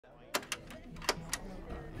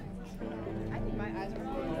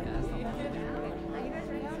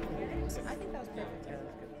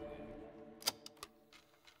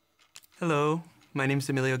Hello, my name's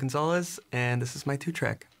Emilio Gonzalez, and this is my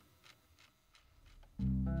 2-track.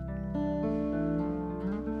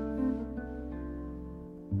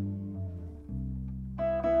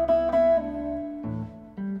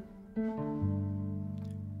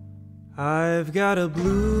 I've got a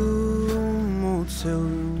blue motel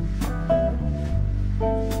room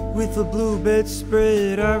with a blue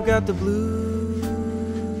bedspread. I've got the blues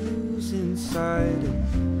inside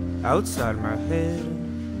and outside my head.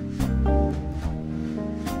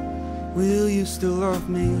 Will you still love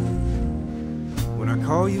me when I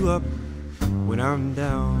call you up when I'm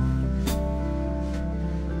down?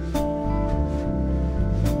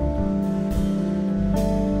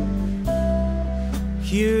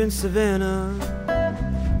 Here in Savannah,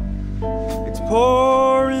 it's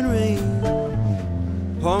pouring rain.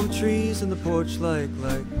 Palm trees on the porch like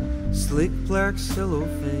slick black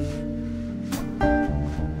cellophane.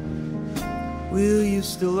 Will you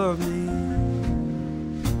still love me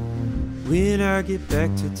when I get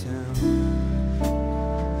back to town?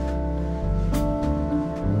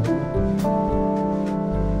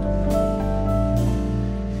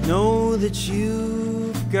 Know that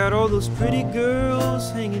you've got all those pretty girls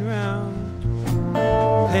hanging around,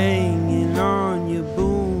 hanging on your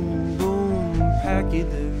boom, boom packet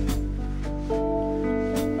there.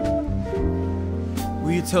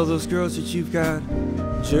 Will you tell those girls that you've got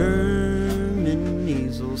German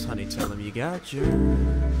measles? Honey, tell them you got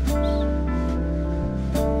germs.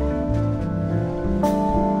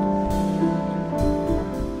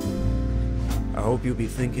 I hope you'll be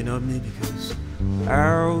thinking of me because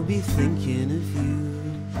I'll be thinking of you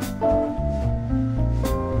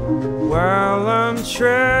while I'm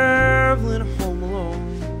traveling home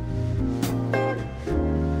alone.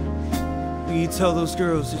 Will you tell those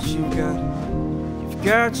girls that you've got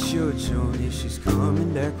your Joni, she's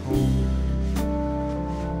coming back home.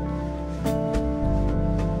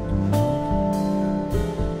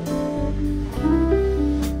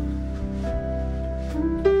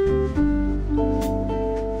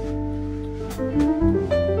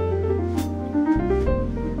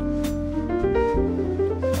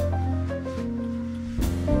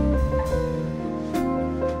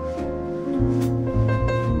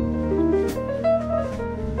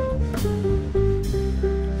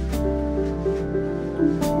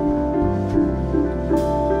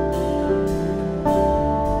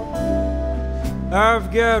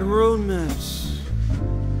 I've got road maps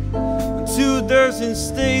in 24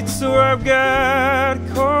 states, so I've got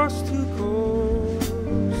coast to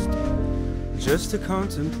coast just to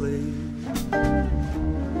contemplate.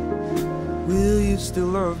 Will you still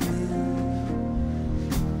love me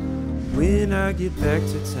when I get back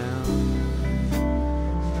to town?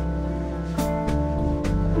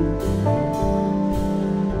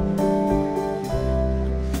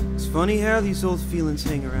 It's funny how these old feelings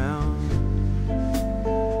hang around.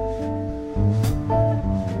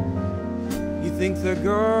 Think they're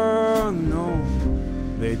gone? No,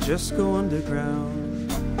 they just go underground.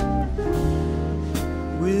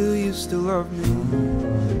 Will you still love me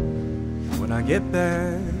when I get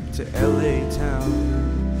back to LA town?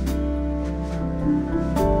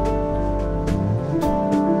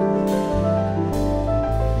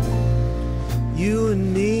 You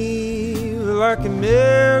and me were like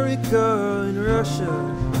America and Russia.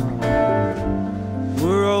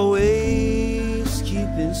 We're always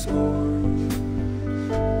keeping score.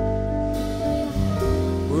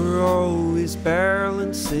 We're always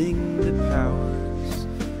balancing the powers,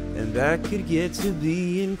 and that could get to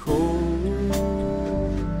be in Cold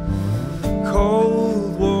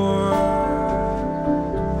War.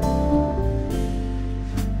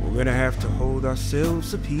 We're gonna have to hold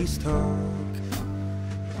ourselves a peace talk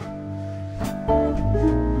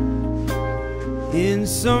in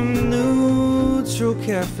some neutral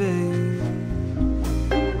cafe.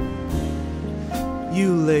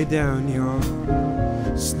 You lay down your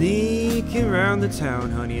sneaking around the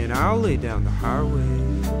town, honey, and I'll lay down the highway.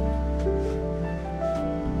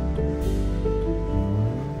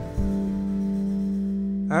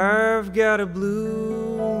 I've got a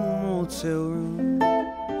blue motel room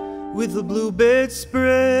with a blue bedspread.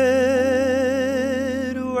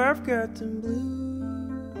 Oh, I've got them blues.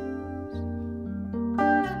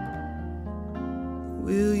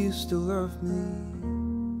 Will you still love me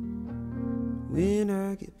when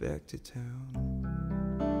I get back to town?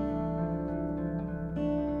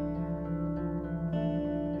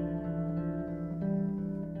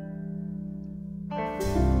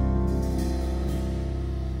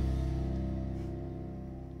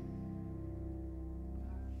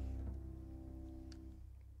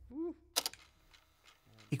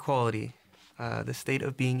 Equality, the state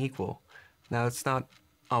of being equal. Now, it's not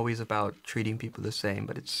always about treating people the same,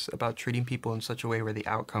 but it's about treating people in such a way where the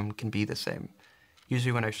outcome can be the same.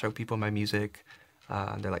 Usually when I show people my music,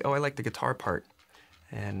 they're like, oh, I like the guitar part.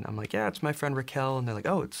 And I'm like, yeah, it's my friend Raquel. And they're like,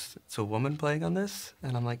 oh, it's a woman playing on this?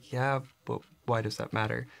 And I'm like, yeah, but why does that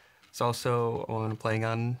matter? It's also a woman playing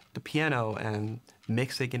on the piano and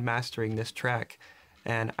mixing and mastering this track.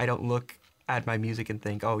 And I don't look at my music and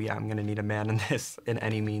think, oh yeah, I'm gonna need a man in this in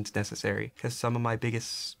any means necessary. Because some of my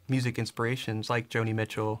biggest music inspirations, like Joni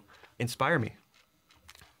Mitchell, inspire me.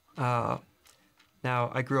 Now,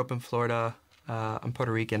 I grew up in Florida. I'm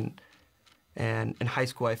Puerto Rican. And in high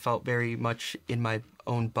school, I felt very much in my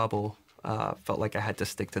own bubble. Felt like I had to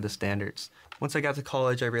stick to the standards. Once I got to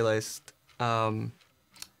college, I realized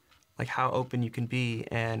like how open you can be,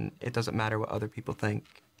 and it doesn't matter what other people think.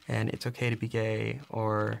 And it's okay to be gay,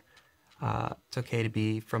 or it's okay to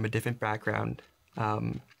be from a different background.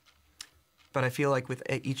 But I feel like with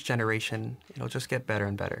each generation, it'll just get better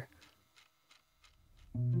and better.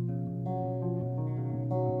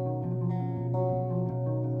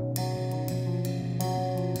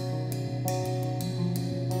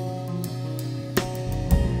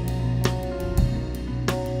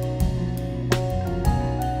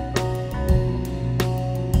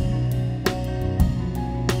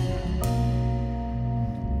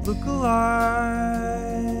 Look alive,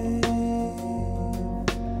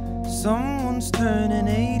 someone's turning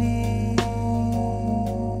 80.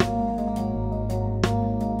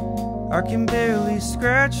 I can barely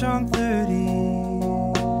scratch on 30.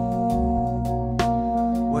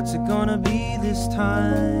 What's it gonna be this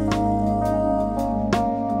time?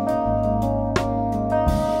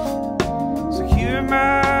 So here am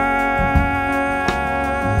I,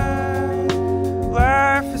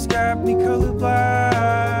 life has got me colorblind.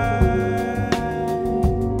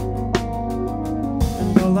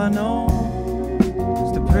 All I know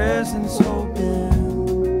is the present's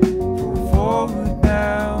open for a forward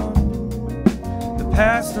bound, the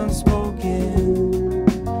past unspoken,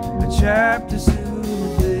 a chapter soon to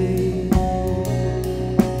fade.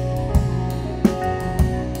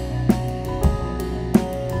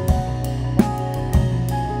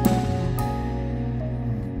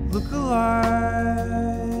 Look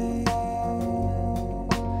alive,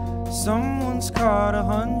 someone's caught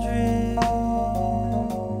 100.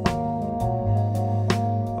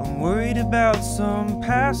 Worried about some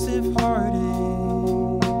passive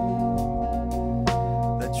heartache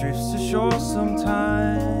that drifts ashore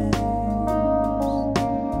sometimes.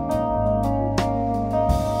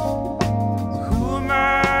 Who am I?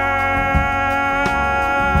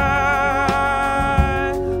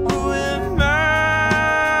 Who am I?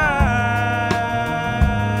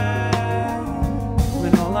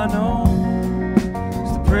 When all I know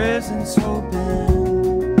is the present's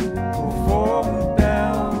open for forward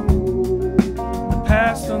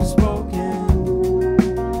past unspoken,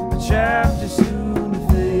 a chapter soon to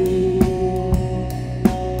fade.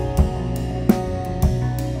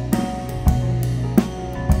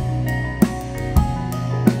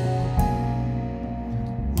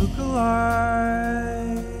 Look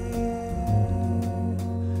alive,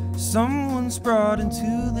 someone's brought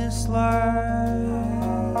into this life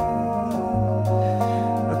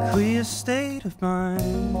a clear state of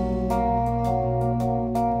mind,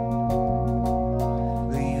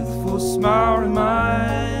 smile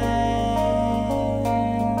reminds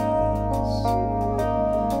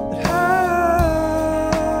that I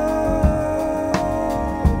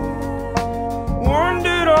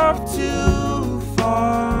wandered off too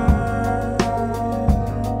far,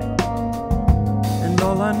 and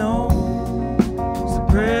all I know is the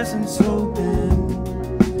present's open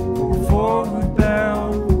for forward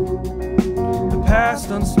bound, the past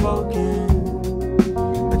unspoken,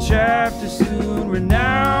 a chapter soon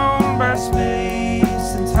renowned by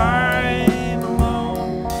space and time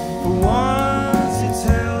alone. For once it's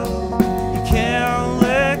held, you can't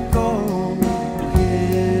let go of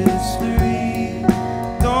history.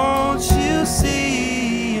 Don't you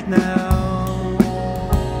see it now?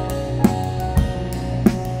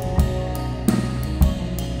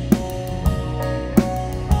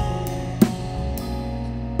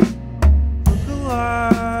 Look alive,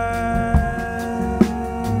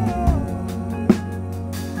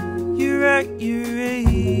 you're at your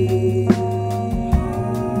age,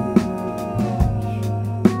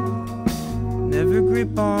 never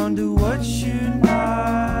grip onto what you're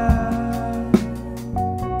not,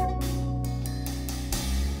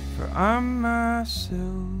 for I'm myself.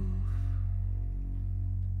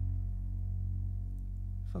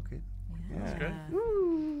 Fuck it. Yeah. That's good.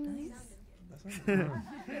 Nice. That's